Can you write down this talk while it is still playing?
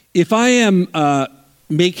If I am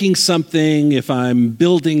making something, if I'm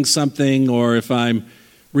building something, or if I'm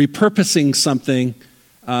repurposing something,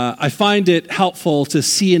 I find it helpful to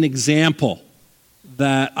see an example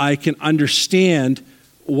that I can understand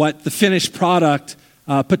what the finished product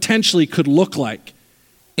potentially could look like.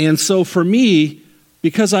 And so for me,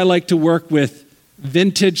 because I like to work with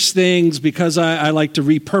vintage things, because I like to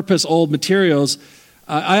repurpose old materials,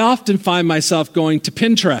 I often find myself going to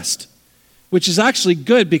Pinterest, which is actually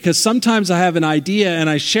good because sometimes I have an idea and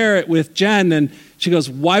I share it with Jen and she goes,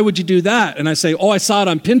 "Why would you do that?" And I say, "Oh, I saw it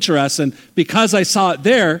on Pinterest, and because I saw it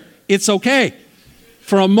there, it's okay."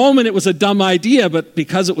 For a moment, it was a dumb idea, but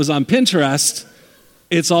because it was on Pinterest,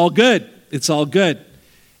 it's all good. It's all good.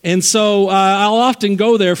 And so I'll often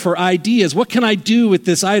go there for ideas. What can I do with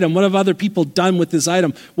this item? What have other people done with this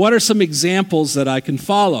item? What are some examples that I can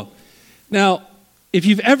follow? Now, if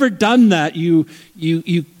you've ever done that, you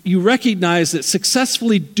recognize that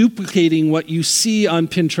successfully duplicating what you see on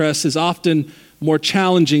Pinterest is often more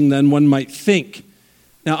challenging than one might think.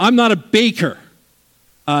 Now, I'm not a baker.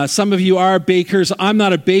 Some of you are bakers. I'm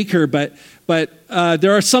not a baker, but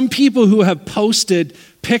there are some people who have posted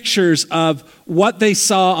pictures of what they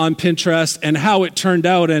saw on Pinterest and how it turned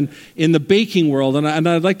out in the baking world, and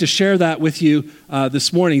I'd like to share that with you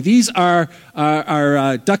this morning. These are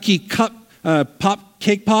our Ducky Cup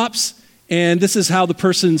cake pops, and this is how the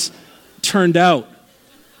person's turned out.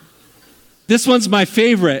 This one's my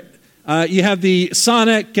favorite. You have the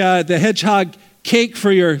Sonic the Hedgehog cake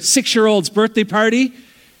for your 6-year-old's birthday party,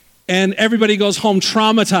 and everybody goes home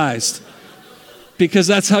traumatized because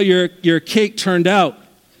that's how your cake turned out.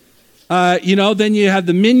 Then you have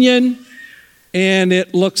the Minion, and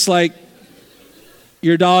it looks like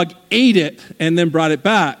your dog ate it and then brought it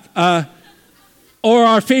back. Or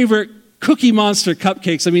our favorite Cookie Monster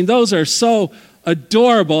cupcakes. I mean, those are so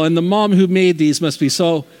adorable, and the mom who made these must be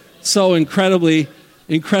so incredibly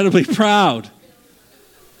proud.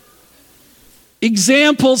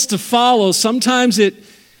 Examples to follow. Sometimes it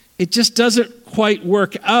just doesn't quite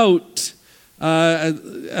work out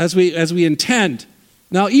as we intend.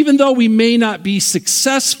 Now, even though we may not be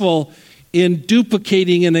successful in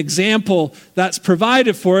duplicating an example that's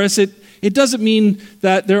provided for us, it doesn't mean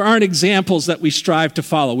that there aren't examples that we strive to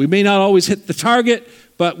follow. We may not always hit the target,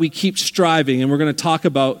 but we keep striving, and we're going to talk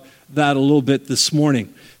about that a little bit this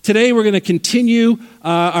morning. Today, we're going to continue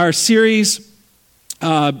our series.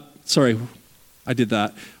 Our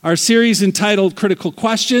series entitled Critical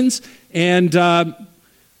Questions, and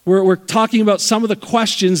we're talking about some of the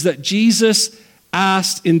questions that Jesus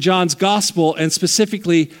asked in John's Gospel, and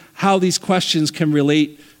specifically how these questions can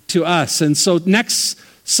relate to us. And so next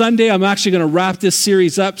Sunday, I'm actually going to wrap this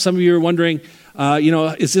series up. Some of you are wondering,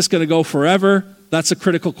 is this going to go forever? That's a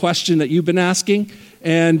critical question that you've been asking.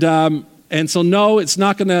 And so no, it's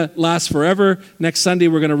not going to last forever. Next Sunday,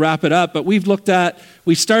 we're going to wrap it up. But we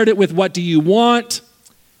started with what do you want?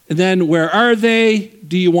 And then where are they?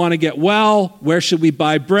 Do you want to get well? Where should we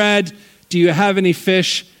buy bread? Do you have any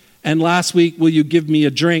fish? And last week, will you give me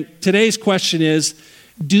a drink? Today's question is,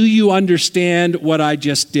 do you understand what I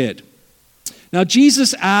just did? Now,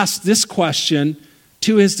 Jesus asked this question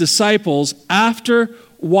to his disciples after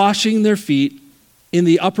washing their feet in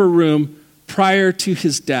the upper room prior to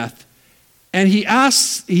his death. And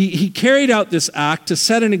he carried out this act to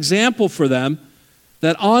set an example for them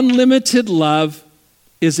that unlimited love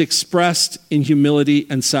is expressed in humility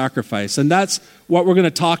and sacrifice. And that's what we're going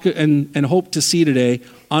to talk and hope to see today.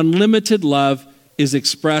 Unlimited love is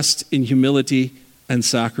expressed in humility and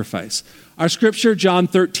sacrifice. Our scripture, John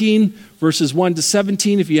 13, verses 1 to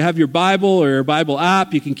 17. If you have your Bible or your Bible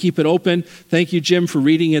app, you can keep it open. Thank you, Jim, for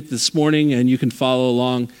reading it this morning, and you can follow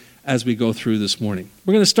along as we go through this morning.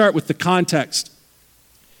 We're going to start with the context.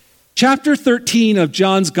 Chapter 13 of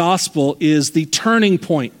John's Gospel is the turning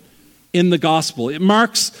point in the Gospel. It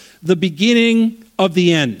marks the beginning of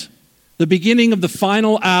the end, the beginning of the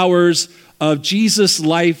final hours of Jesus'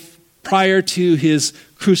 life prior to his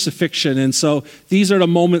crucifixion. And so these are the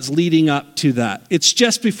moments leading up to that. It's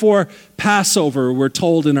just before Passover, we're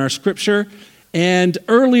told in our scripture. And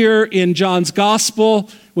earlier in John's Gospel,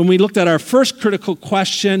 when we looked at our first critical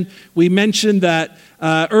question, we mentioned that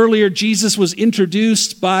earlier Jesus was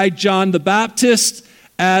introduced by John the Baptist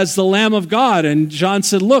as the Lamb of God. And John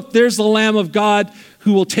said, "Look, there's the Lamb of God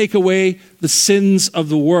who will take away the sins of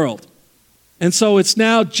the world." And so it's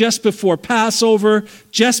now just before Passover,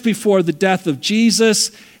 just before the death of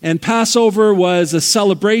Jesus. And Passover is a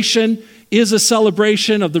celebration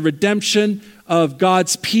of the redemption of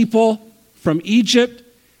God's people from Egypt.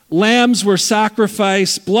 Lambs were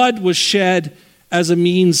sacrificed, blood was shed, as a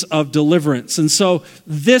means of deliverance. And so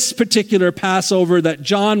this particular Passover that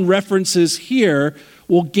John references here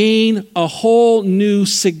will gain a whole new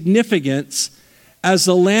significance as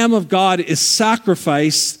the Lamb of God is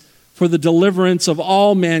sacrificed for the deliverance of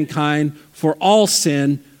all mankind, for all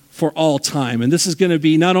sin, for all time. And this is going to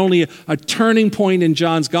be not only a turning point in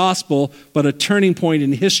John's gospel, but a turning point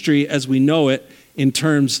in history as we know it in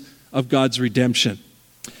terms of God's redemption.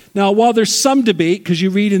 Now, while there's some debate, because you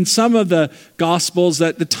read in some of the Gospels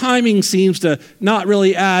that the timing seems to not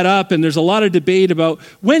really add up, and there's a lot of debate about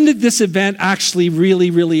when did this event actually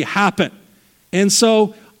really happen. And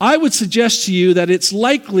so I would suggest to you that it's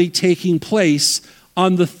likely taking place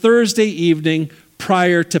on the Thursday evening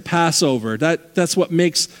prior to Passover. That's what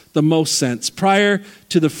makes the most sense, prior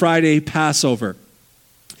to the Friday Passover.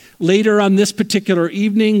 Later on this particular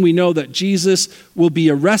evening, we know that Jesus will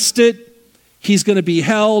be arrested. He's going to be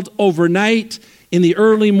held overnight. In the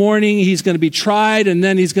early morning, he's going to be tried, and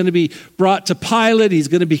then he's going to be brought to Pilate. He's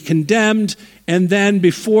going to be condemned, and then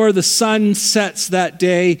before the sun sets that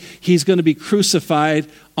day, he's going to be crucified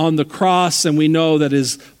on the cross, and we know that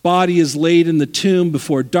his body is laid in the tomb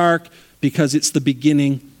before dark because it's the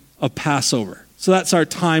beginning of Passover. So that's our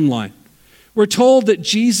timeline. We're told that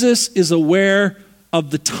Jesus is aware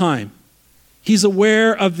of the time. He's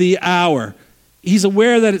aware of the hour. He's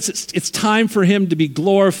aware that it's time for him to be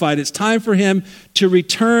glorified. It's time for him to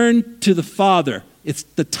return to the Father.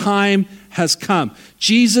 The time has come.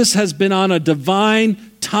 Jesus has been on a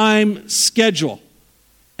divine time schedule.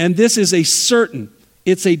 And this is a certain,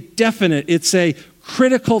 it's a definite, it's a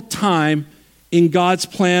critical time in God's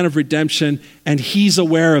plan of redemption, and he's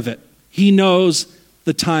aware of it. He knows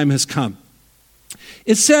the time has come.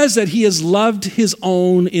 It says that he has loved his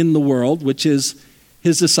own in the world, which is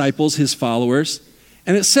his disciples, his followers,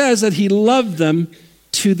 and it says that he loved them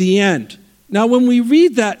to the end. Now, when we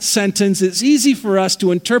read that sentence, it's easy for us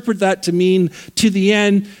to interpret that to mean to the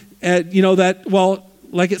end,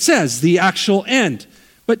 like it says, the actual end.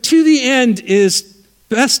 But to the end is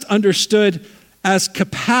best understood as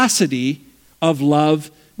capacity of love,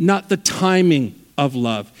 not the timing of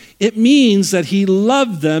love. It means that he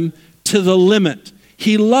loved them to the limit.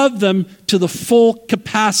 He loved them to the full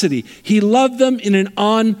capacity. He loved them in an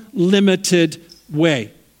unlimited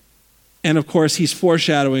way. And of course, he's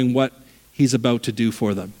foreshadowing what he's about to do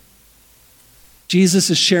for them. Jesus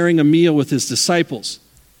is sharing a meal with his disciples.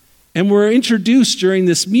 And we're introduced during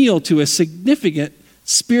this meal to a significant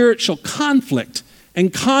spiritual conflict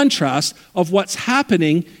and contrast of what's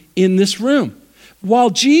happening in this room.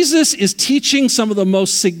 While Jesus is teaching some of the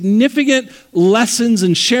most significant lessons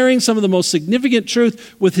and sharing some of the most significant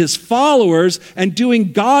truth with his followers and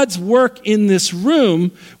doing God's work in this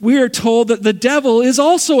room, we are told that the devil is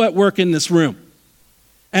also at work in this room.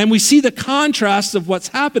 And we see the contrast of what's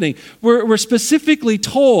happening. We're specifically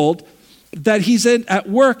told that he's at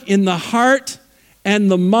work in the heart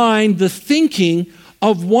and the mind, the thinking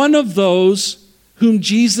of one of those whom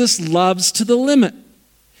Jesus loves to the limit.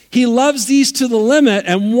 He loves these to the limit,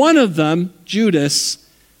 and one of them, Judas,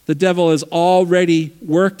 the devil has already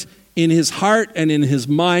worked in his heart and in his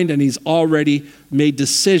mind, and he's already made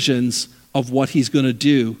decisions of what he's going to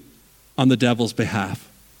do on the devil's behalf.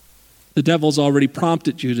 The devil's already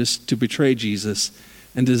prompted Judas to betray Jesus,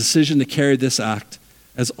 and the decision to carry this act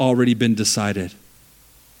has already been decided.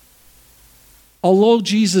 Although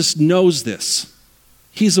Jesus knows this,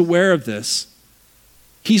 he's aware of this,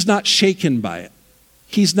 he's not shaken by it.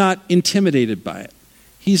 He's not intimidated by it.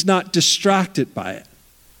 He's not distracted by it.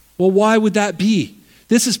 Well, why would that be?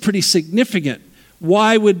 This is pretty significant.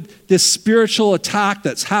 Why would this spiritual attack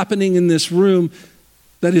that's happening in this room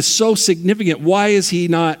that is so significant, why is he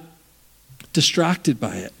not distracted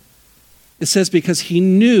by it? It says because he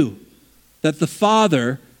knew that the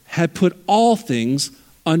Father had put all things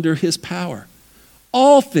under his power.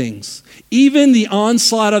 All things, even the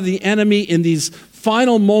onslaught of the enemy in these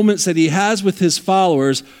final moments that he has with his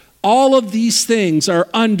followers, all of these things are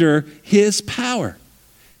under his power.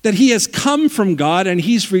 That he has come from God and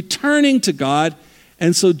he's returning to God.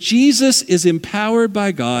 And so Jesus is empowered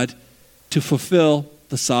by God to fulfill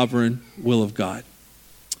the sovereign will of God.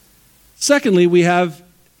 Secondly, we have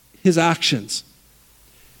his actions.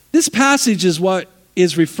 This passage is what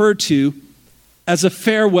is referred to as a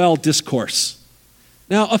farewell discourse.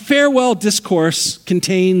 Now, a farewell discourse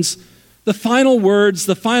contains the final words,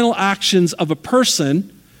 the final actions of a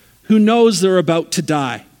person who knows they're about to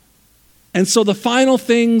die. And so the final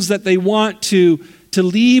things that they want to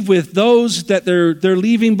leave with those that they're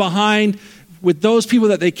leaving behind, with those people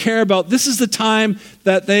that they care about, this is the time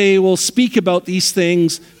that they will speak about these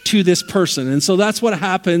things to this person. And so that's what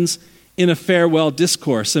happens in a farewell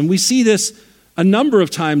discourse. And we see this a number of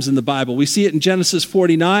times in the Bible. We see it in Genesis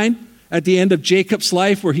 49 at the end of Jacob's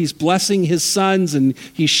life where he's blessing his sons and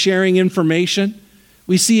he's sharing information.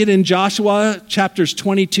 We see it in Joshua chapters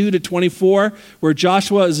 22 to 24 where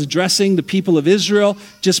Joshua is addressing the people of Israel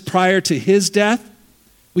just prior to his death.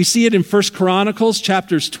 We see it in 1 Chronicles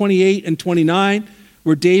chapters 28 and 29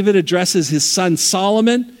 where David addresses his son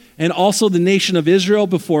Solomon and also the nation of Israel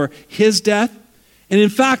before his death. And in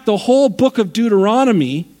fact, the whole book of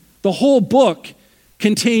Deuteronomy, the whole book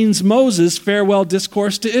contains Moses' farewell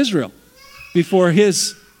discourse to Israel before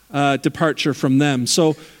his departure from them.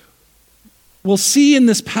 So we'll see in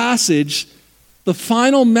this passage the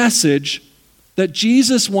final message that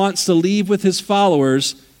Jesus wants to leave with his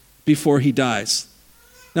followers before he dies.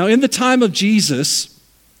 Now, in the time of Jesus,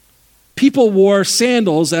 people wore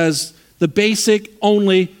sandals as the basic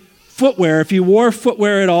only footwear. If you wore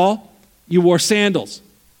footwear at all, you wore sandals.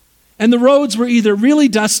 And the roads were either really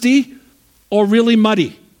dusty or really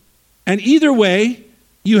muddy. And either way,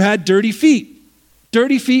 you had dirty feet.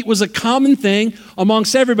 Dirty feet was a common thing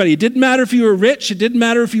amongst everybody. It didn't matter if you were rich. It didn't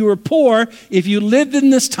matter if you were poor. If you lived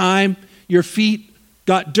in this time, your feet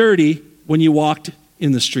got dirty when you walked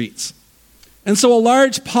in the streets. And so a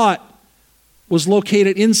large pot was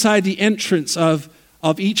located inside the entrance of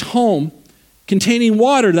each home containing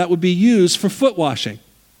water that would be used for foot washing.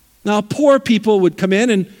 Now, poor people would come in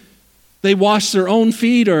and they washed their own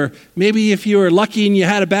feet, or maybe if you were lucky and you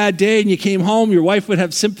had a bad day and you came home, your wife would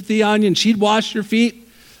have sympathy on you and she'd wash your feet.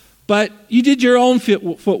 But you did your own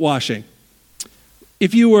foot washing.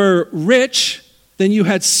 If you were rich, then you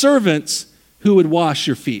had servants who would wash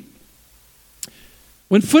your feet.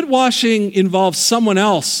 When foot washing involved someone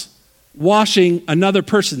else washing another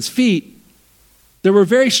person's feet, there were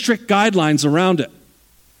very strict guidelines around it.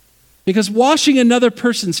 Because washing another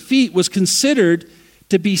person's feet was considered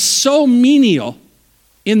to be so menial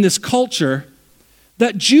in this culture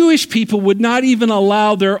that Jewish people would not even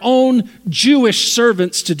allow their own Jewish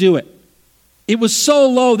servants to do it. It was so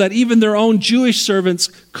low that even their own Jewish servants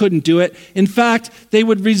couldn't do it. In fact, they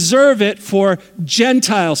would reserve it for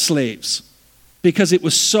Gentile slaves because it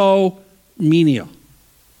was so menial.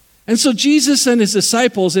 And so Jesus and his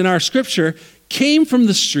disciples in our scripture came from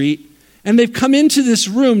the street, and they've come into this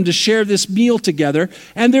room to share this meal together,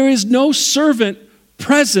 and there is no servant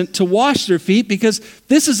present to wash their feet because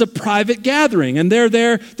this is a private gathering, and they're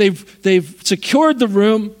there, they've secured the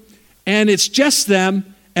room, and it's just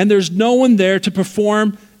them, and there's no one there to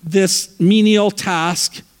perform this menial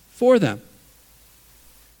task for them.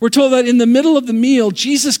 We're told that in the middle of the meal,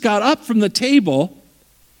 Jesus got up from the table,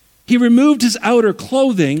 he removed his outer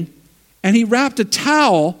clothing, and he wrapped a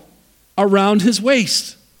towel around his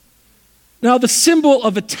waist. Now, the symbol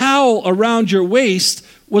of a towel around your waist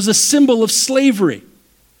was a symbol of slavery,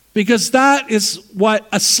 because that is what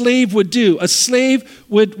a slave would do. A slave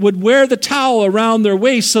would wear the towel around their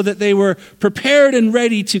waist so that they were prepared and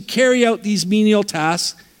ready to carry out these menial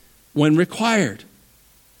tasks when required.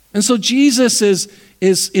 And so Jesus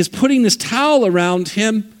is putting this towel around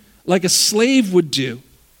him like a slave would do.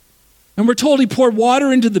 And we're told he poured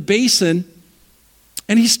water into the basin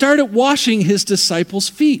and he started washing his disciples'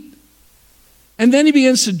 feet. And then he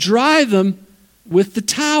begins to dry them with the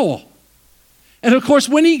towel. And of course,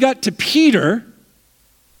 when he got to Peter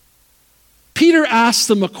asked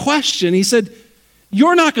him a question. He said,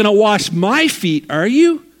 "You're not going to wash my feet, are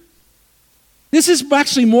you?" This is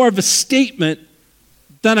actually more of a statement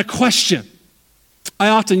than a question. I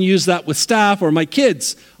often use that with staff or my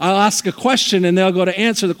kids. I'll ask a question and they'll go to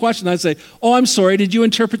answer the question. I say, "Oh, I'm sorry, did you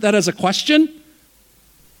interpret that as a question?"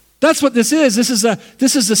 That's what this is.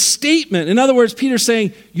 This is a statement. In other words, Peter's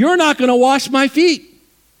saying, "You're not going to wash my feet."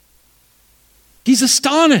 He's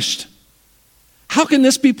astonished. How can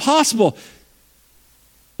this be possible?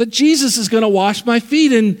 That Jesus is going to wash my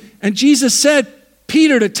feet. And Jesus said,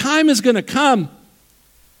 "Peter, the time is going to come.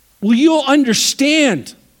 Well, you'll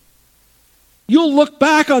understand. You'll look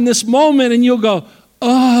back on this moment and you'll go,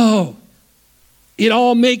 oh, it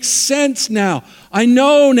all makes sense now. I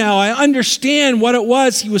know now. I understand what it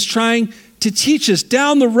was he was trying to teach us.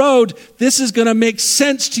 Down the road, this is going to make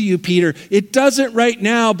sense to you, Peter. It doesn't right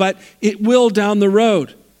now, but it will down the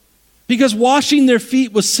road." Because washing their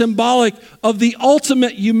feet was symbolic of the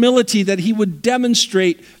ultimate humility that he would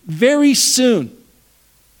demonstrate very soon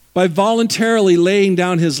by voluntarily laying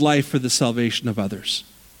down his life for the salvation of others.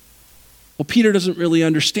 Well, Peter doesn't really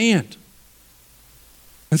understand.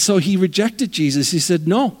 And so he rejected Jesus. He said,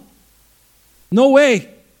 "No way.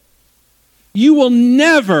 You will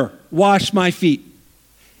never wash my feet.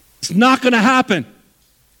 It's not going to happen.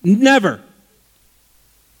 Never."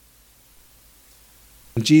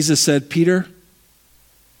 And Jesus said, "Peter,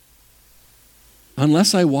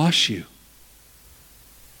 unless I wash you,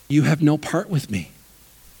 you have no part with me.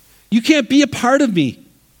 You can't be a part of me.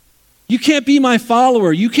 You can't be my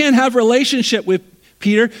follower. You can't have relationship with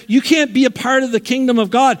Peter. You can't be a part of the kingdom of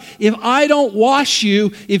God. If I don't wash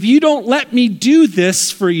you, if you don't let me do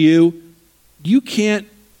this for you, you can't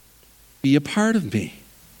be a part of me.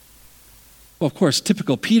 Well, of course,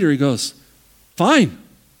 typical Peter, he goes, fine.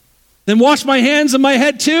 Then wash my hands and my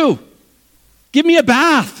head too. Give me a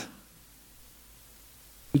bath.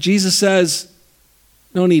 And Jesus says,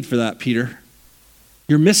 no need for that, Peter.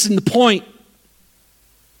 You're missing the point.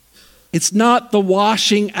 It's not the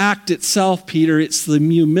washing act itself, Peter. It's the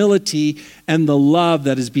humility and the love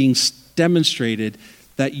that is being demonstrated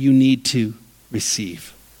that you need to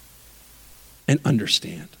receive and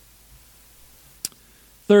understand.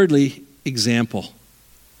 Thirdly, example.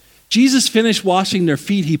 Jesus finished washing their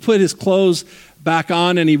feet. He put his clothes back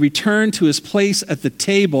on and he returned to his place at the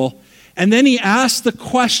table. And then he asked the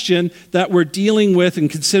question that we're dealing with and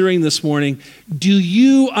considering this morning. Do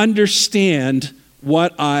you understand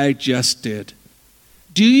what I just did?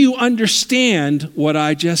 Do you understand what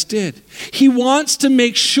I just did? He wants to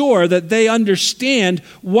make sure that they understand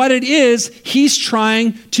what it is he's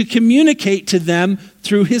trying to communicate to them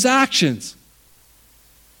through his actions.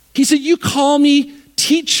 He said, you call me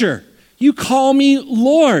teacher. You call me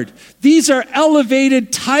Lord. These are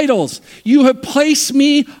elevated titles. You have placed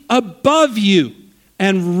me above you.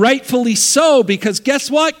 And rightfully so, because guess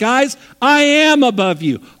what, guys? I am above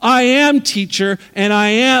you. I am teacher, and I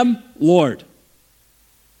am Lord.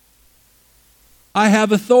 I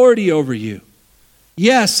have authority over you.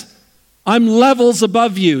 Yes, I'm levels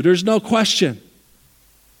above you. There's no question.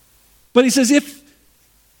 But he says, if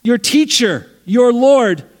your teacher, your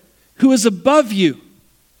Lord, who is above you,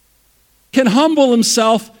 can humble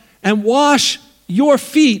himself and wash your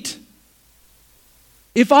feet,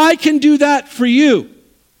 if I can do that for you,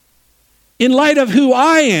 in light of who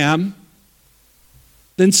I am,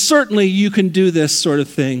 then certainly you can do this sort of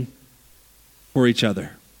thing for each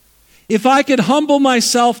other. If I could humble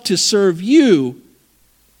myself to serve you,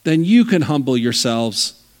 then you can humble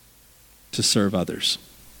yourselves to serve others.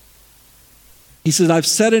 He says, I've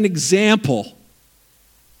set an example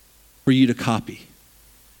for you to copy.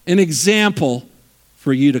 An example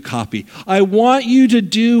for you to copy. I want you to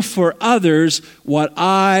do for others what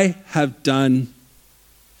I have done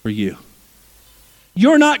for you.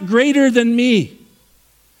 You're not greater than me.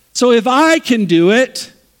 So if I can do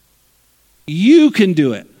it, you can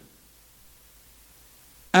do it.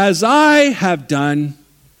 As I have done,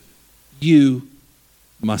 you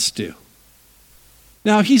must do.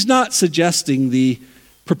 Now, he's not suggesting the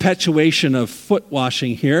perpetuation of foot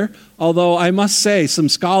washing here, although I must say some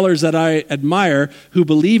scholars that I admire who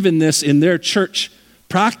believe in this in their church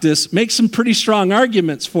practice make some pretty strong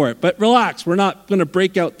arguments for it. But relax, we're not going to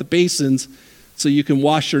break out the basins so you can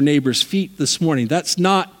wash your neighbor's feet this morning. That's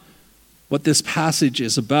not what this passage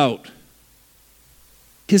is about.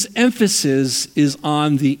 His emphasis is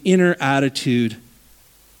on the inner attitude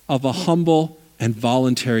of a humble and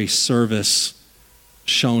voluntary service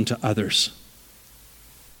shown to others.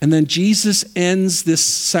 And then Jesus ends this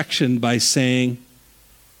section by saying,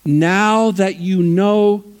 now that you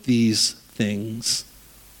know these things,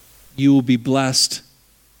 you will be blessed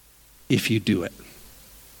if you do it.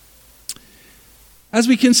 As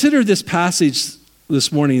we consider this passage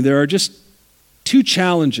this morning, there are just two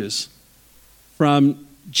challenges from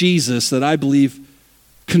Jesus that I believe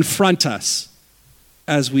confront us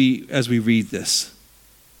as we read this.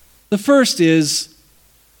 The first is,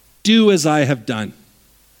 do as I have done.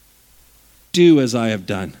 Do as I have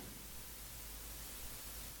done.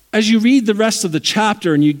 As you read the rest of the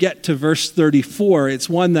chapter and you get to verse 34, it's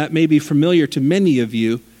one that may be familiar to many of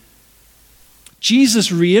you.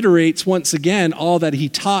 Jesus reiterates once again all that he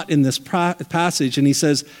taught in this passage, and he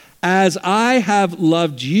says, as I have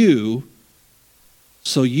loved you,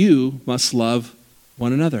 so you must love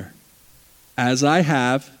one another. As I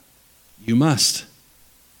have, you must.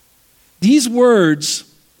 These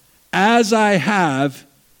words, as I have,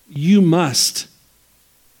 you must,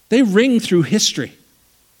 they ring through history.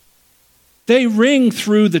 They ring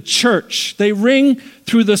through the church. They ring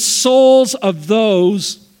through the souls of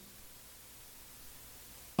those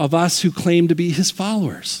of us who claim to be his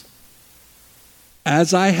followers.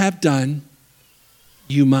 As I have done,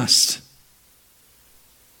 you must.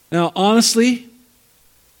 Now, honestly,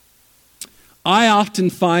 I often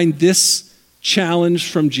find this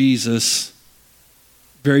challenge from Jesus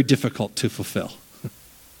very difficult to fulfill.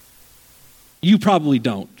 You probably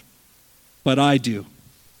don't, but I do.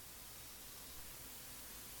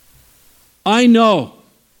 I know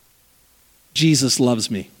Jesus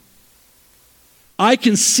loves me. I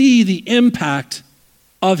can see the impact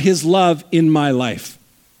of his love in my life.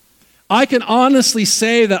 I can honestly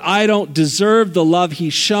say that I don't deserve the love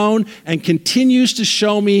he's shown and continues to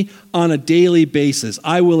show me on a daily basis.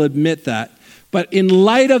 I will admit that. But in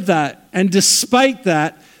light of that, and despite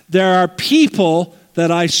that, there are people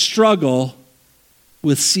that I struggle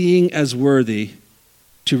with seeing as worthy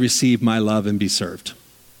to receive my love and be served.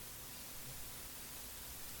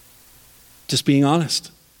 Just being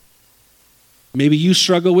honest. Maybe you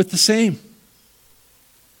struggle with the same.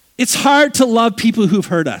 It's hard to love people who've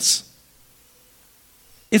hurt us.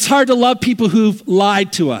 It's hard to love people who've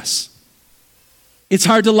lied to us. It's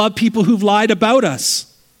hard to love people who've lied about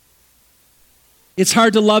us. It's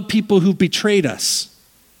hard to love people who've betrayed us.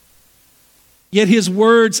 Yet his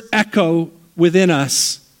words echo within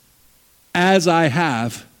us, as I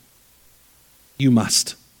have, you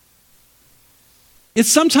must. It's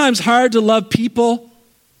sometimes hard to love people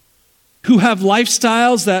who have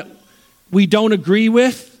lifestyles that we don't agree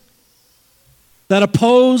with, that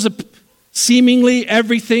oppose seemingly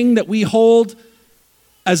everything that we hold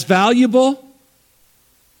as valuable.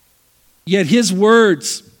 Yet his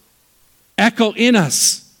words echo in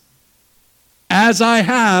us, as I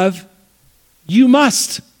have, you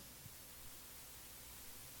must.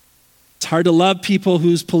 It's hard to love people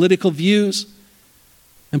whose political views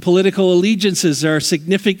and political allegiances are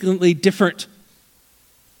significantly different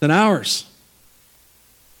than ours.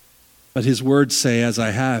 But his words say, as I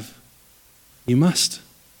have, you must.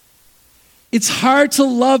 It's hard to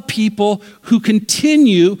love people who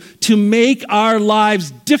continue to make our lives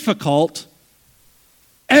difficult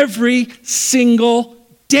every single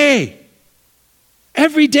day.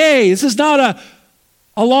 Every day. This is not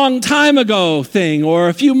a long time ago thing or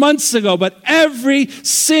a few months ago, but every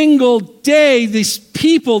single day,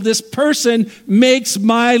 this person makes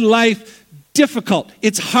my life difficult.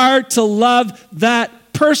 It's hard to love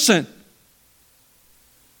that person.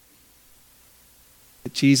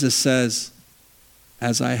 But Jesus says,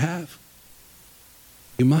 as I have,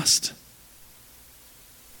 you must.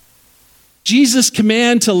 Jesus'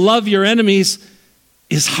 command to love your enemies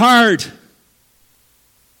is hard.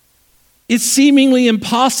 It's seemingly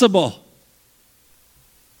impossible.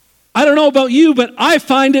 I don't know about you, but I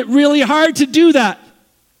find it really hard to do that.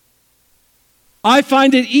 I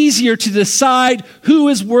find it easier to decide who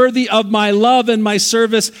is worthy of my love and my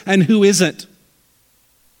service and who isn't.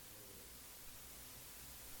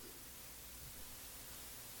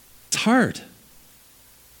 It's hard.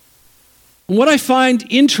 And what I find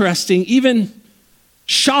interesting, even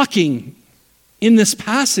shocking in this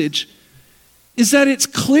passage, is that it's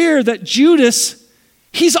clear that Judas,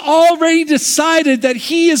 he's already decided that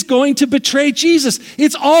he is going to betray Jesus.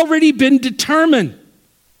 It's already been determined.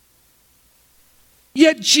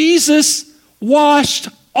 Yet Jesus washed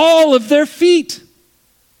all of their feet.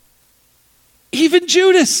 Even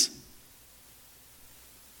Judas.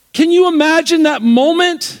 Can you imagine that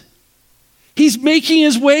moment? He's making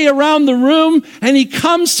his way around the room and he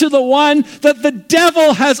comes to the one that the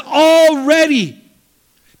devil has already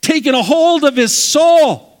taken a hold of his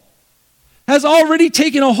soul, has already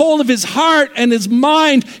taken a hold of his heart and his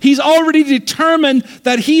mind. He's already determined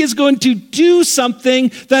that he is going to do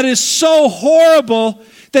something that is so horrible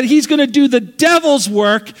that he's going to do the devil's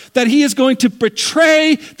work, that he is going to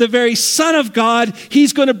betray the very Son of God.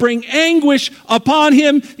 He's going to bring anguish upon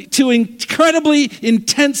him to incredibly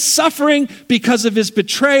intense suffering because of his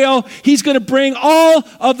betrayal. He's going to bring all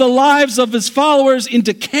of the lives of his followers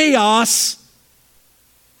into chaos.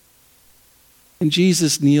 And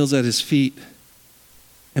Jesus kneels at his feet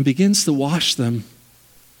and begins to wash them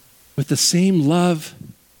with the same love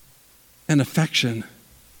and affection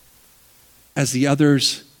as the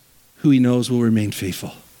others who he knows will remain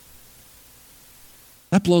faithful.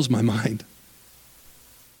 That blows my mind.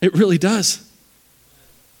 It really does.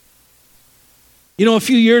 You know, a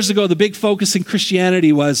few years ago, the big focus in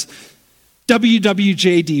Christianity was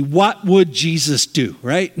WWJD, what would Jesus do,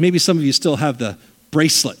 right? Maybe some of you still have the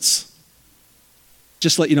bracelets.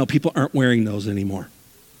 Just to let you know, people aren't wearing those anymore.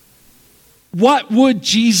 What would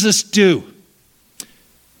Jesus do?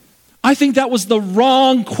 I think that was the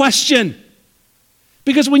wrong question.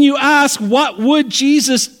 Because when you ask, what would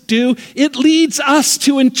Jesus do? It leads us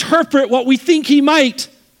to interpret what we think he might.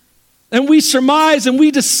 And we surmise and we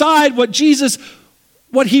decide what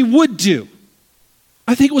he would do.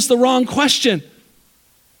 I think it was the wrong question.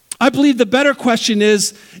 I believe the better question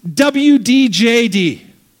is, WDJD.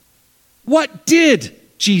 What did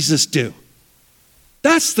Jesus do?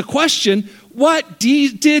 That's the question. What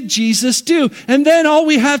did Jesus do? And then all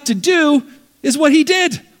we have to do is what he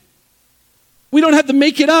did. We don't have to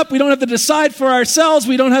make it up. We don't have to decide for ourselves.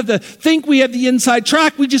 We don't have to think we have the inside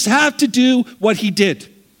track. We just have to do what he did.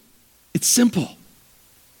 It's simple.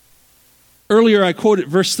 Earlier I quoted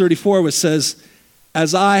verse 34, which says,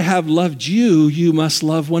 "As I have loved you, you must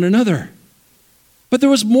love one another." But there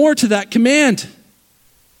was more to that command.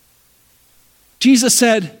 Jesus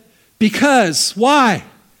said, "Because," why?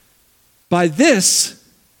 "By this,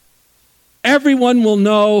 everyone will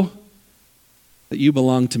know that you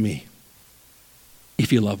belong to me,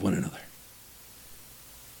 if you love one another."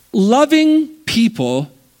 Loving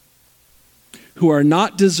people who are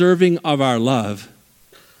not deserving of our love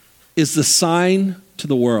is the sign to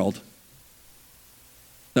the world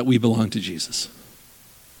that we belong to Jesus.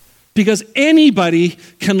 Because anybody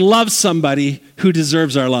can love somebody who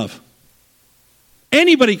deserves our love.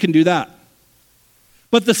 Anybody can do that.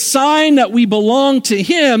 But the sign that we belong to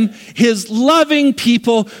him is loving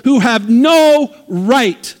people who have no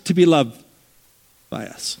right to be loved by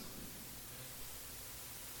us.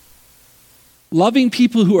 Loving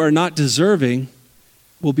people who are not deserving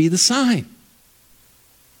will be the sign.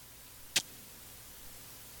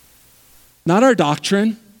 Not our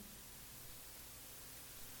doctrine,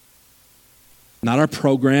 not our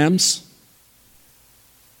programs,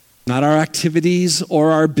 not our activities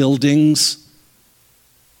or our buildings,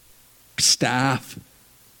 staff,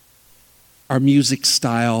 our music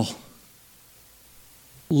style.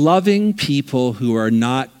 Loving people who are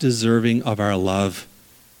not deserving of our love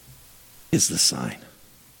is the sign.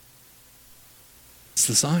 It's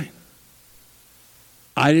the sign.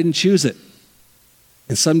 I didn't choose it.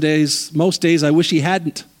 And some days, most days, I wish he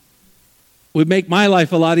hadn't. It would make my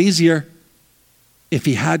life a lot easier if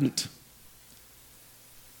he hadn't.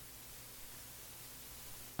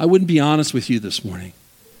 I wouldn't be honest with you this morning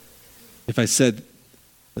if I said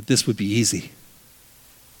that this would be easy.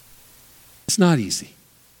 It's not easy.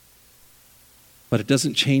 But it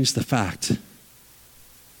doesn't change the fact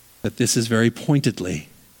that this is very pointedly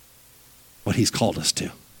what he's called us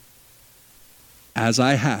to. As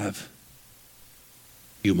I have,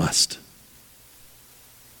 you must.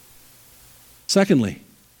 Secondly,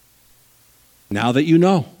 now that you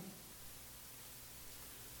know.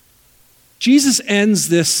 Jesus ends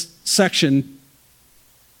this section,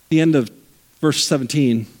 the end of verse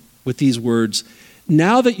 17, with these words,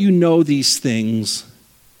 "Now that you know these things,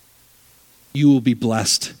 you will be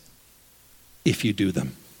blessed if you do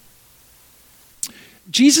them."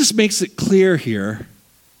 Jesus makes it clear here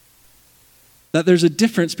that there's a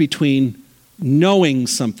difference between knowing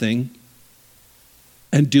something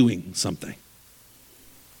and doing something.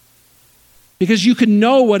 Because you can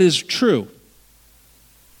know what is true.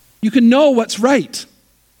 You can know what's right.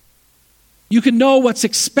 You can know what's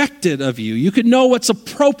expected of you. You can know what's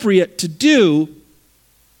appropriate to do,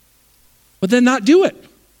 but then not do it.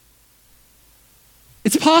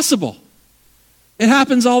 It's possible. It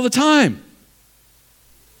happens all the time.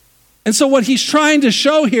 And so what he's trying to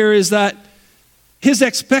show here is that his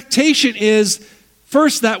expectation is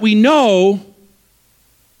first that we know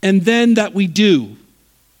and then that we do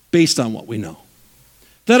based on what we know.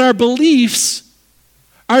 That our beliefs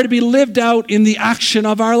are to be lived out in the action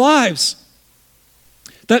of our lives.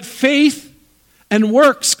 That faith and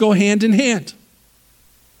works go hand in hand.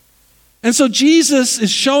 And so Jesus is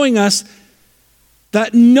showing us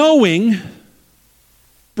that knowing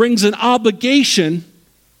brings an obligation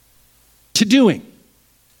to doing.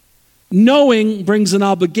 Knowing brings an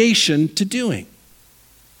obligation to doing.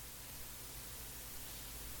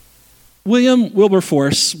 William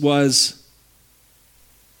Wilberforce was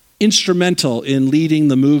instrumental in leading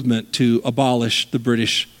the movement to abolish the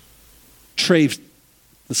British trade,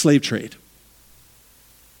 the slave trade.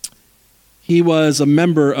 He was a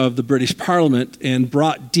member of the British Parliament and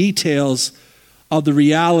brought details of the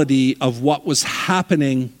reality of what was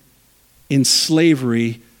happening in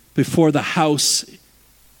slavery before the House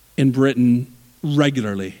in Britain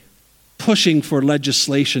regularly, pushing for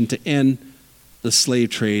legislation to end the slave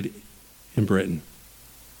trade in Britain.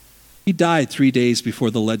 He died 3 days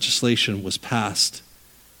before the legislation was passed.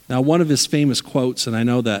 Now, one of his famous quotes, and I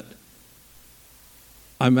know that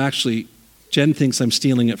Jen thinks I'm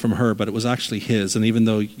stealing it from her, but it was actually his, and even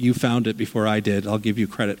though you found it before I did, I'll give you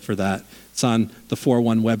credit for that. It's on the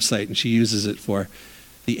 4-1 website, and she uses it for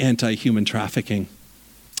the anti-human trafficking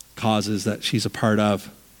causes that she's a part of.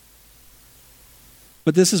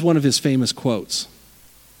 But this is one of his famous quotes.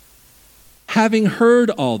 "Having heard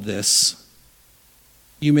all this,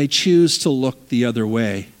 you may choose to look the other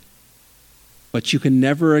way, but you can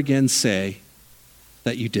never again say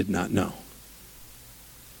that you did not know."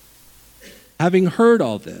 Having heard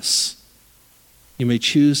all this, you may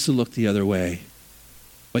choose to look the other way,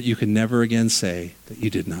 but you can never again say that you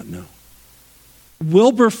did not know.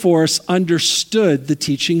 Wilberforce understood the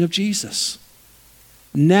teaching of Jesus.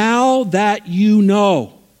 Now that you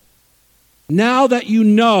know,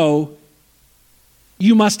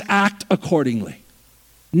 you must act accordingly.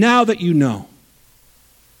 Now that you know.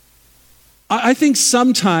 I think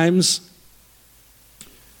sometimes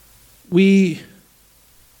we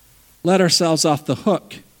let ourselves off the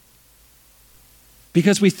hook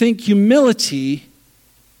because we think humility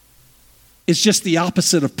is just the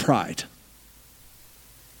opposite of pride.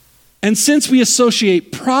 And since we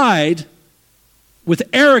associate pride with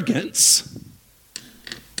arrogance,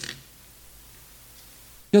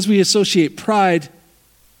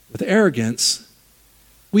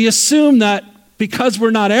 we assume that because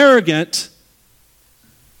we're not arrogant,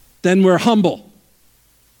 then we're humble,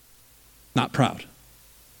 not proud.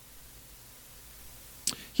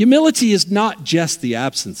 Humility is not just the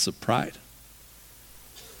absence of pride.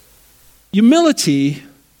 Humility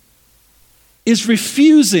is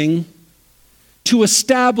refusing to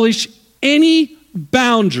establish any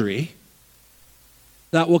boundary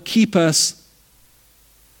that will keep us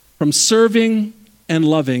from serving and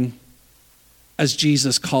loving as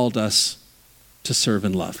Jesus called us to serve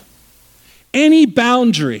and love. Any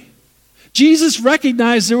boundary. Jesus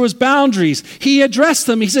recognized there was boundaries. He addressed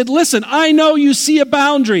them. He said, listen, I know you see a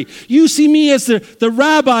boundary. You see me as the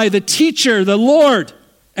rabbi, the teacher, the Lord,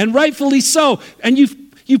 and rightfully so. And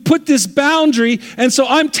you put this boundary, and so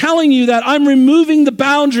I'm telling you that I'm removing the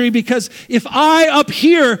boundary because if I up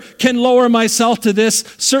here can lower myself to this,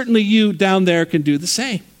 certainly you down there can do the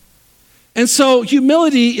same. And so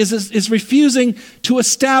humility is refusing to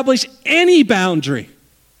establish any boundary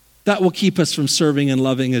that will keep us from serving and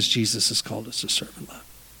loving as Jesus has called us to serve and love.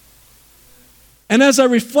 And as I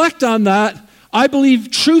reflect on that, I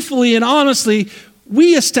believe truthfully and honestly,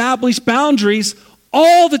 we establish boundaries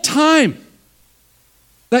all the time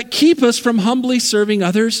that keep us from humbly serving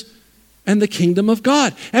others and the kingdom of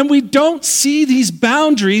God. And we don't see these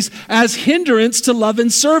boundaries as hindrance to love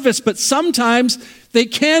and service, but sometimes they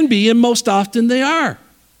can be, and most often they are.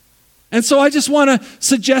 And so I just want to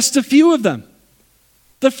suggest a few of them.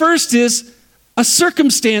 The first is a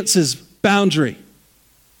circumstances boundary.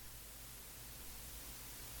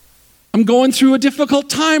 I'm going through a difficult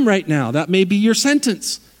time right now. That may be your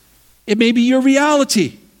sentence. It may be your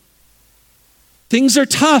reality. Things are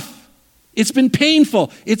tough. It's been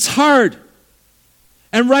painful. It's hard.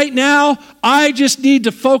 And right now, I just need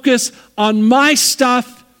to focus on my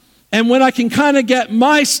stuff. And when I can kind of get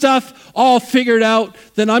my stuff all figured out,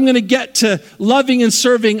 then I'm going to get to loving and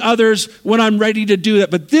serving others when I'm ready to do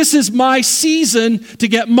that. But this is my season to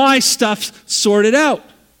get my stuff sorted out.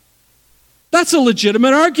 That's a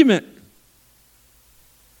legitimate argument.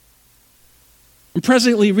 I'm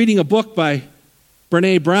presently reading a book by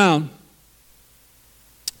Brené Brown.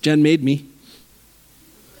 Jen made me.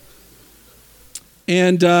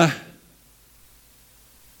 And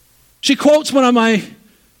she quotes one of my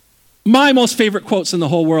most favorite quotes in the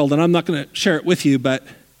whole world, and I'm not going to share it with you, but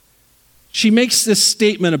she makes this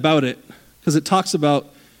statement about it, because it talks about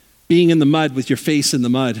being in the mud with your face in the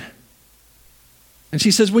mud. And she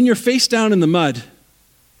says, when you're face down in the mud,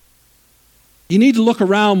 you need to look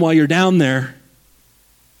around while you're down there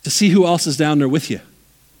to see who else is down there with you.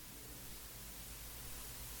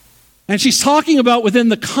 And she's talking about within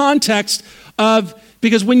the context of,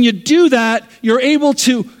 because when you do that, you're able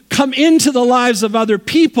to come into the lives of other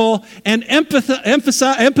people and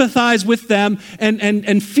empathize with them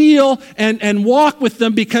and feel and walk with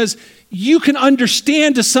them, because you can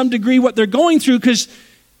understand to some degree what they're going through because,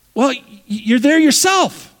 well, you're there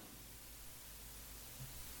yourself.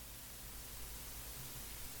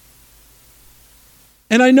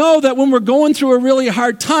 And I know that when we're going through a really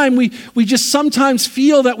hard time, we just sometimes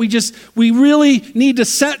feel that we really need to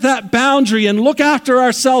set that boundary and look after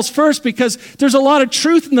ourselves first, because there's a lot of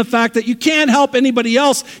truth in the fact that you can't help anybody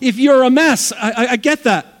else if you're a mess. I get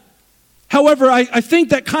that. However, I think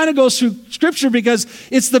that kind of goes through Scripture, because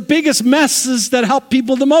it's the biggest messes that help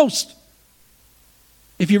people the most.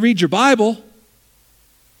 If you read your Bible,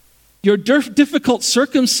 your difficult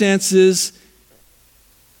circumstances,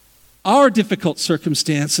 our difficult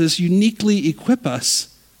circumstances uniquely equip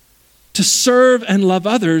us to serve and love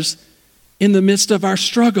others in the midst of our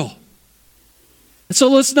struggle. And so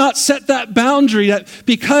let's not set that boundary that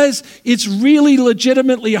because it's really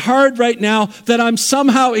legitimately hard right now that I'm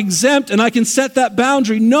somehow exempt and I can set that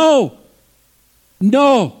boundary. No.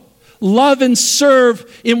 Love and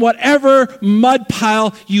serve in whatever mud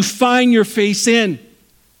pile you find your face in.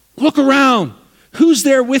 Look around. Who's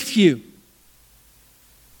there with you?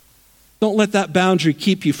 Don't let that boundary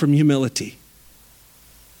keep you from humility.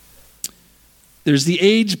 There's the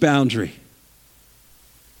age boundary.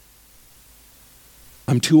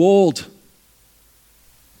 I'm too old.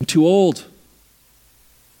 I'm too old.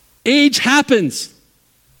 Age happens.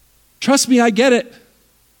 Trust me, I get it.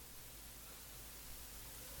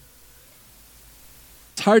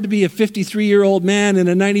 It's hard to be a 53-year-old man in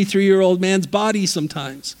a 93-year-old man's body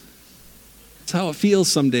sometimes. That's how it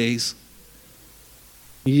feels some days.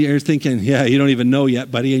 You're thinking, yeah, you don't even know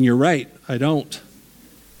yet, buddy, and you're right, I don't.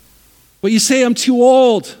 But you say, I'm too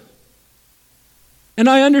old. And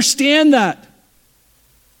I understand that.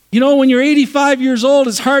 You know, when you're 85 years old,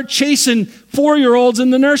 it's hard chasing 4-year-olds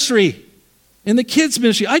in the nursery, in the kids'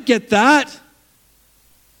 ministry. I get that.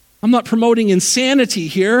 I'm not promoting insanity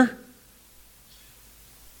here.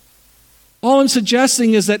 All I'm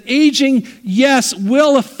suggesting is that aging, yes,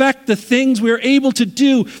 will affect the things we're able to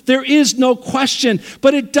do. There is no question.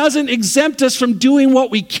 But it doesn't exempt us from doing what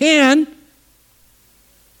we can.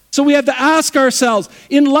 So we have to ask ourselves,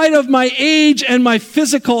 in light of my age and my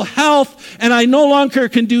physical health, and I no longer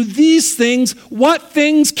can do these things, what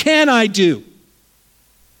things can I do?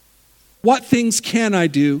 What things can I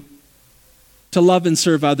do to love and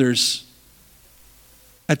serve others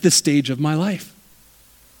at this stage of my life?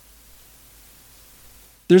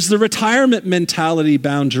 There's the retirement mentality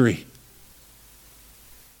boundary.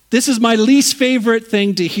 This is my least favorite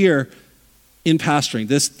thing to hear in pastoring,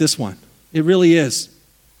 this one. It really is.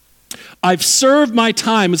 I've served my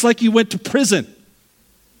time. It's like you went to prison.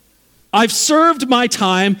 I've served my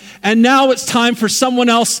time, and now it's time for someone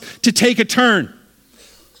else to take a turn.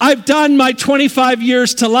 I've done my 25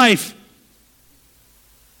 years to life,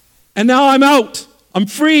 and now I'm out. I'm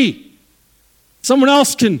free. Someone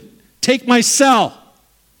else can take my cell.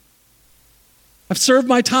 I've served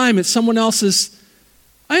my time. It's someone else's.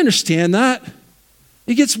 I understand that.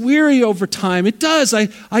 It gets weary over time. It does.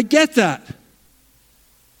 I get that.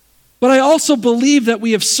 But I also believe that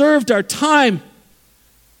we have served our time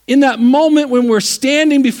in that moment when we're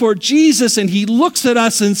standing before Jesus and he looks at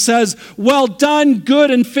us and says, well done, good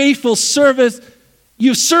and faithful servant.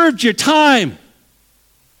 You've served your time.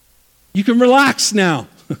 You can relax now.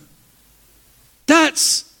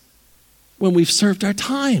 That's when we've served our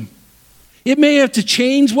time. It may have to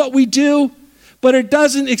change what we do, but it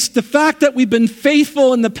doesn't. The fact that we've been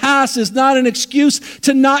faithful in the past is not an excuse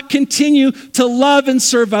to not continue to love and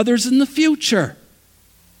serve others in the future.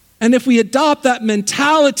 And if we adopt that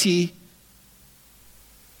mentality,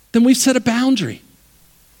 then we've set a boundary.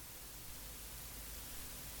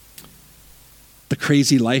 The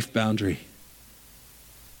crazy life boundary.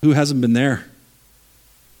 Who hasn't been there?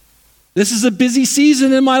 This is a busy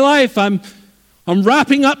season in my life. I'm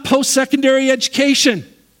wrapping up post-secondary education.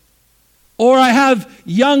 Or I have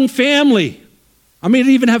young family. I may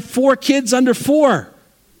even have 4 kids under 4.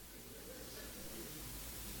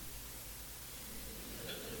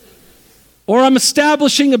 Or I'm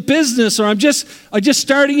establishing a business, or I'm just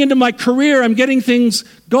starting into my career. I'm getting things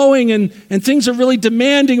going, and things are really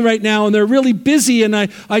demanding right now, and they're really busy, and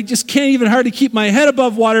I just can't even hardly keep my head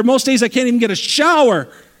above water. Most days I can't even get a shower,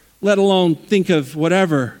 let alone think of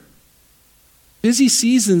whatever. Busy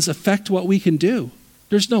seasons affect what we can do.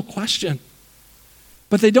 There's no question.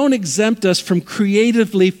 But they don't exempt us from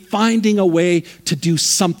creatively finding a way to do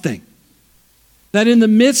something. That in the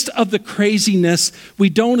midst of the craziness, we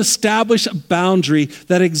don't establish a boundary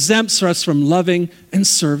that exempts us from loving and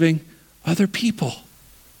serving other people.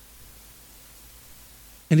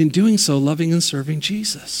 And in doing so, loving and serving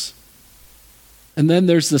Jesus. And then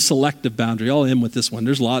there's the selective boundary. I'll end with this one.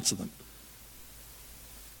 There's lots of them.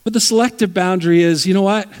 But the selective boundary is, you know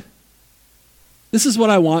what? This is what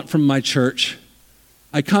I want from my church.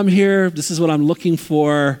 I come here, this is what I'm looking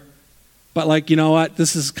for, but you know what?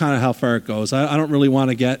 This is kind of how far it goes. I don't really want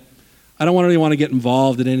to get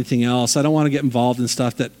involved in anything else. I don't want to get involved in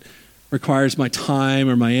stuff that requires my time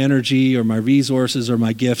or my energy or my resources or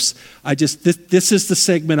my gifts. This is the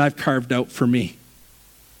segment I've carved out for me.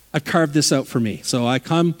 I've carved this out for me. So I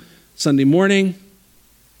come Sunday morning.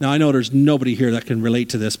 Now I know there's nobody here that can relate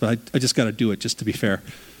to this, but I just got to do it just to be fair.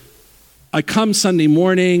 I come Sunday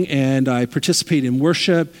morning and I participate in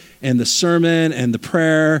worship and the sermon and the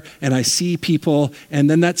prayer, and I see people, and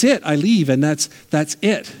then that's it. I leave, and that's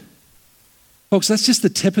it. Folks, that's just the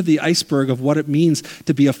tip of the iceberg of what it means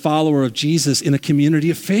to be a follower of Jesus in a community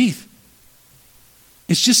of faith.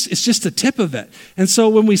 It's just the tip of it. And so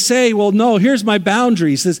when we say, well, no, here's my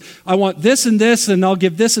boundaries. I want this and this, and I'll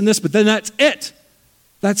give this and this, but then that's it.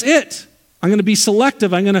 That's it. I'm going to be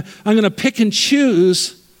selective. I'm going to pick and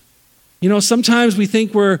choose. You know, sometimes we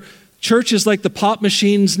think church is like the pop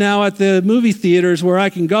machines now at the movie theaters where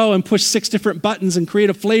I can go and push 6 different buttons and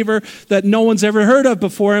create a flavor that no one's ever heard of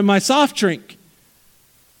before in my soft drink.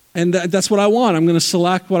 And that's what I want. I'm going to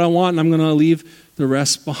select what I want, and I'm going to leave the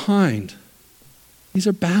rest behind. These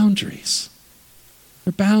are boundaries.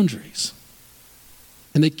 They're boundaries.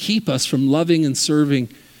 And they keep us from loving and serving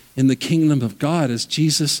in the kingdom of God as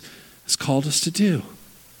Jesus has called us to do.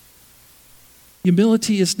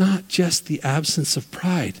 Humility is not just the absence of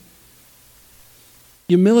pride.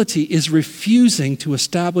 Humility is refusing to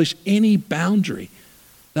establish any boundary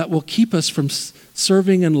that will keep us from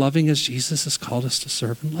serving and loving as Jesus has called us to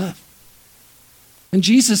serve and love. And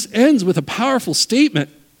Jesus ends with a powerful statement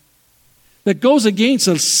that goes against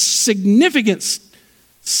a significant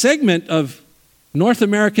segment of North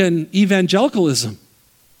American evangelicalism.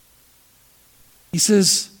 He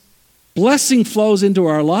says, blessing flows into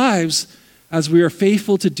our lives as we are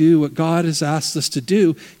faithful to do what God has asked us to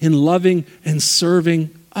do in loving and serving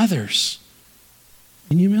others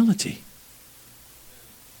in humility.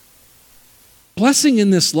 Blessing in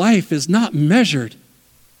this life is not measured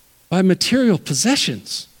by material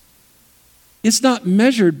possessions. It's not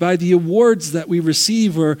measured by the awards that we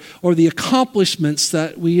receive or the accomplishments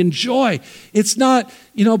that we enjoy. It's not,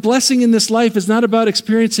 blessing in this life is not about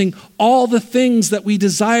experiencing all the things that we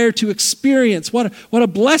desire to experience. What a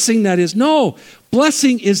blessing that is. No,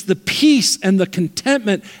 blessing is the peace and the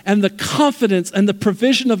contentment and the confidence and the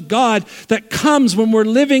provision of God that comes when we're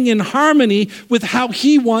living in harmony with how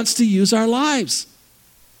He wants to use our lives.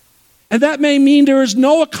 And that may mean there is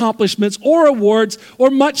no accomplishments or awards or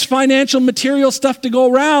much financial material stuff to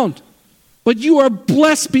go around. But you are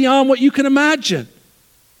blessed beyond what you can imagine.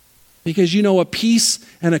 Because you know a peace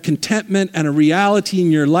and a contentment and a reality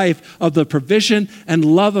in your life of the provision and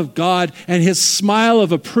love of God and His smile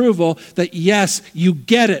of approval that yes, you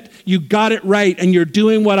get it. You got it right and you're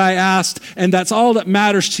doing what I asked and that's all that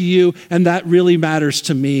matters to you and that really matters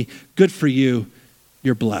to me. Good for you.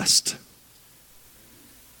 You're blessed.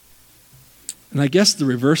 And I guess the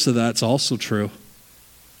reverse of that's also true.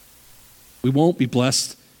 We won't be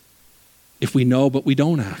blessed if we know but we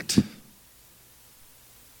don't act.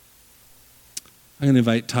 I'm going to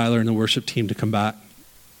invite Tyler and the worship team to come back.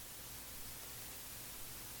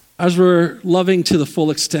 As we're loving to the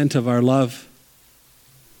full extent of our love,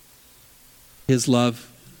 His love,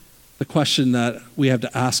 the question that we have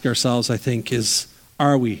to ask ourselves, I think, is,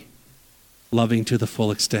 are we loving to the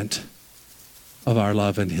full extent of our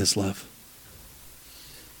love and His love?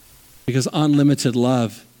 Because unlimited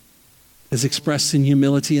love is expressed in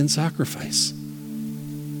humility and sacrifice.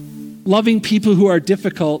 Loving people who are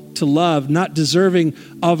difficult to love, not deserving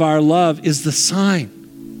of our love, is the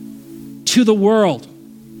sign to the world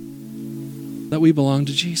that we belong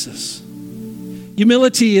to Jesus.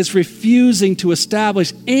 Humility is refusing to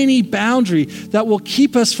establish any boundary that will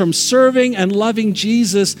keep us from serving and loving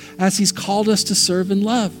Jesus as He's called us to serve and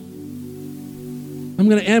love. I'm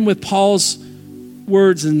going to end with Paul's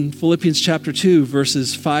words in Philippians chapter 2,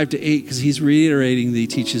 verses 5 to 8, because he's reiterating the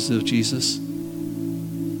teachings of Jesus.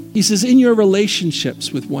 He says, in your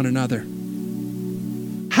relationships with one another,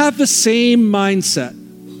 have the same mindset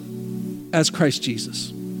as Christ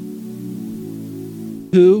Jesus,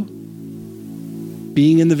 who,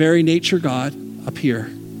 being in the very nature God, up here,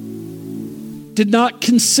 did not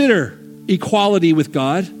consider equality with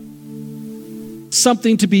God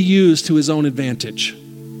something to be used to His own advantage.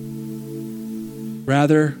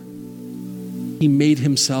 Rather, He made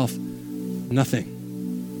Himself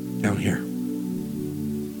nothing down here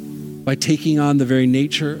by taking on the very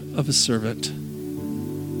nature of a servant,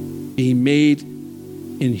 being made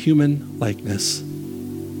in human likeness,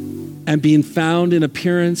 and being found in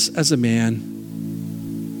appearance as a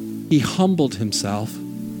man, He humbled Himself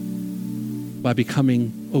by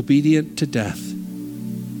becoming obedient to death,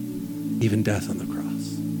 even death on the cross.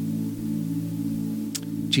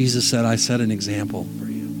 Jesus said, I set an example for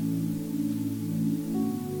you.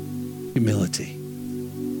 Humility.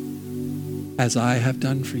 As I have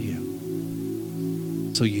done for you,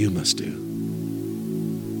 so you must do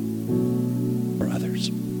for others.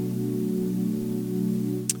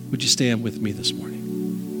 Would you stand with me this morning?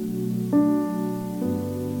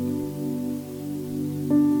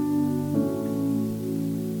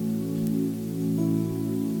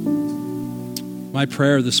 My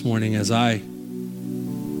prayer this morning as I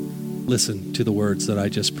listen to the words that I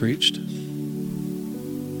just preached.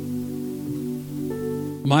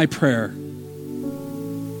 My prayer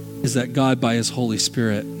is that God, by His Holy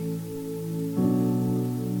Spirit,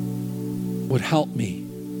 would help me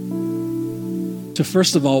to,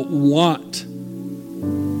 first of all, want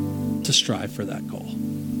to strive for that goal.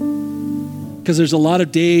 Because there's a lot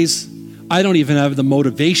of days I don't even have the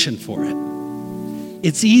motivation for it.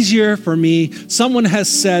 It's easier for me. Someone has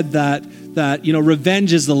said that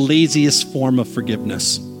revenge is the laziest form of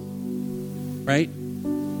forgiveness. right?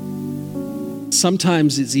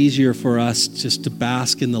 Sometimes it's easier for us just to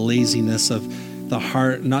bask in the laziness of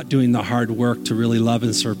not doing the hard work to really love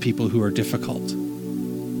and serve people who are difficult.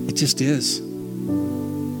 It just is.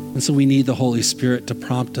 And so we need the Holy Spirit to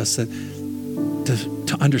prompt us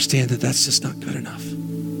to understand that that's just not good enough.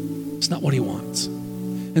 It's not what he wants.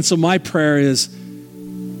 And so my prayer is,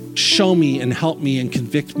 show me and help me and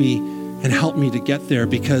convict me and help me to get there,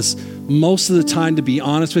 because most of the time, to be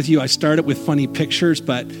honest with you, I started with funny pictures,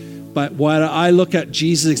 but what I look at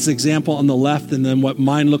Jesus' example on the left and then what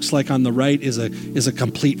mine looks like on the right is a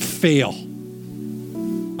complete fail.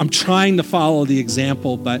 I'm trying to follow the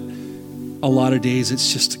example, but a lot of days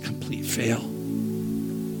it's just a complete fail.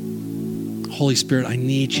 Holy Spirit, I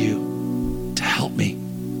need you to help me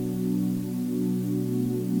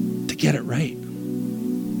to get it right.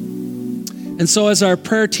 And so as our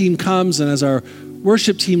prayer team comes and as our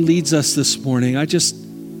worship team leads us this morning, I just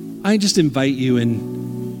invite you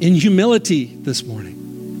in humility this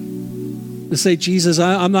morning to say, Jesus,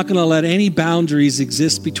 I'm not going to let any boundaries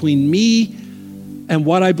exist between me and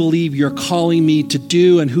what I believe you're calling me to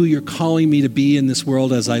do and who you're calling me to be in this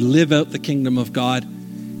world as I live out the kingdom of God.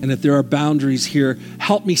 And if there are boundaries here,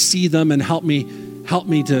 help me see them and help me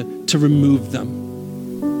to remove them.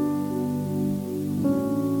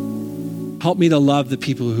 Help me to love the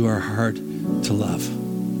people who are hard to love,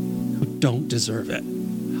 who don't deserve it.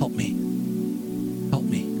 Help me. Help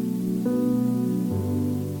me.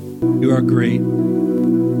 You are great.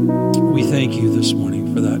 We thank you this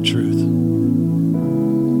morning for that truth.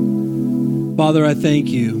 Father, I thank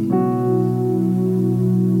you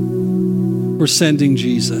for sending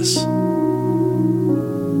Jesus.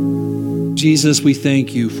 Jesus, we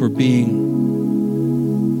thank you for being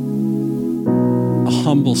a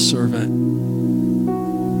humble servant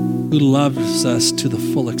who loves us to the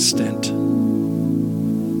full extent,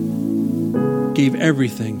 gave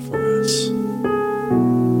everything for us.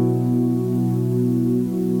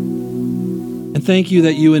 And thank you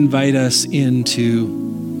that you invite us into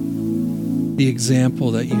the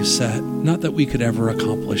example that you set, not that we could ever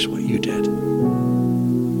accomplish what you did,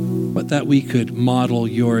 but that we could model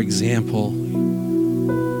your example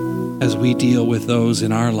as we deal with those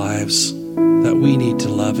in our lives that we need to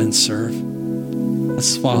love and serve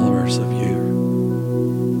as followers of you.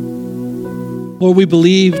 Lord, we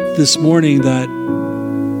believe this morning that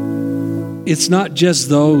it's not just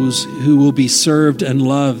those who will be served and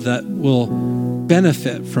loved that will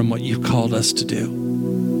benefit from what you've called us to do,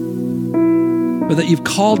 but that you've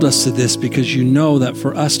called us to this because you know that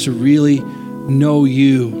for us to really know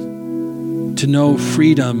you, to know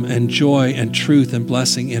freedom and joy and truth and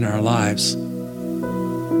blessing in our lives,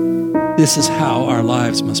 this is how our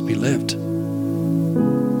lives must be lived.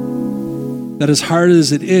 That as hard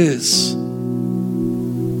as it is,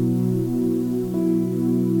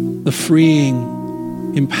 the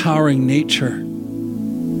freeing, empowering nature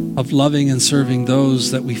of loving and serving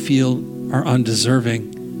those that we feel are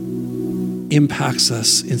undeserving impacts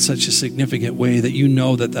us in such a significant way that you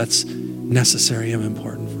know that that's necessary and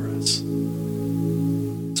important for us.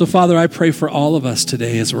 So, Father, I pray for all of us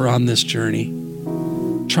today as we're on this journey,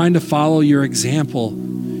 trying to follow your example,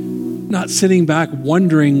 not sitting back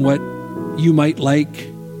wondering what you might like,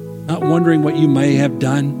 not wondering what you may have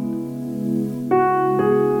done,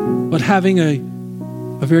 but having a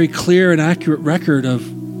very clear and accurate record of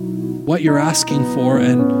what you're asking for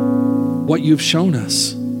and what you've shown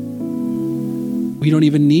us. We don't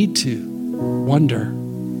even need to wonder.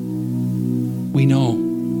 We know.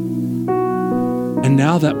 And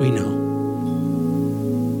now that we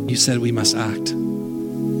know, you said we must act.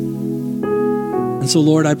 And so,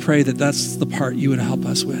 Lord, I pray that that's the part you would help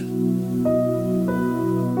us with.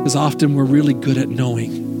 Because often we're really good at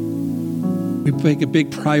knowing. We make a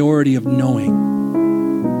big priority of knowing.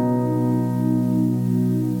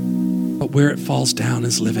 But where it falls down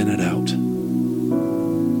is living it out.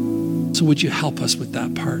 So would you help us with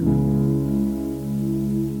that part?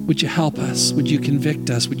 Would you help us? Would you convict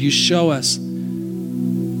us? Would you show us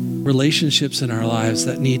relationships in our lives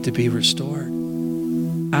that need to be restored?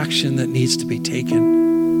 Action that needs to be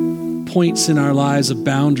taken? Points in our lives of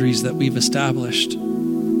boundaries that we've established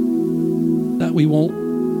that we won't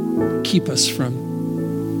keep us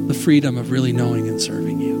from the freedom of really knowing and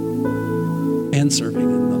serving you and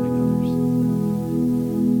serving and loving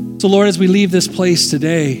others. So Lord, as we leave this place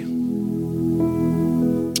today,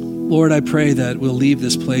 Lord, I pray that we'll leave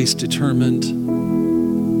this place determined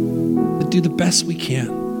to do the best we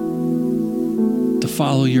can to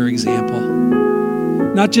follow your example,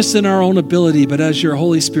 not just in our own ability, but as your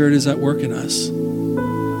Holy Spirit is at work in us,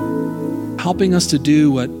 helping us to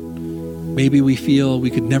do what maybe we feel we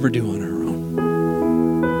could never do on our own.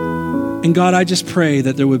 And God, I just pray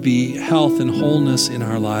that there would be health and wholeness in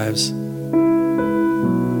our lives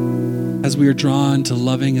as we are drawn to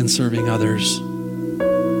loving and serving others.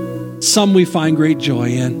 Some we find great joy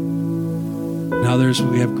in, and others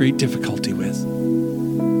we have great difficulty with.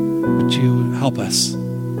 Would you help us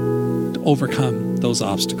to overcome those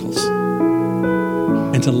obstacles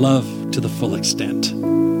and to love to the full extent,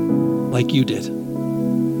 like you did?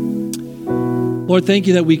 Lord, thank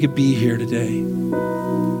you that we could be here today.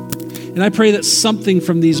 And I pray that something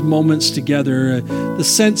from these moments together, the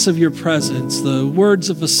sense of your presence, the words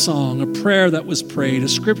of a song, a prayer that was prayed, a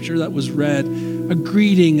scripture that was read, a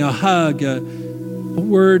greeting, a hug, a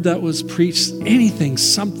word that was preached, anything,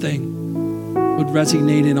 something would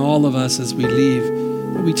resonate in all of us as we leave.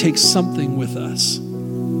 That we take something with us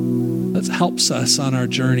that helps us on our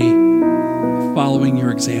journey following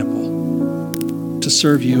your example to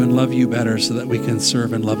serve you and love you better so that we can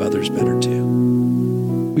serve and love others better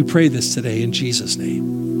too. We pray this today in Jesus'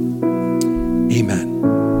 name. Amen.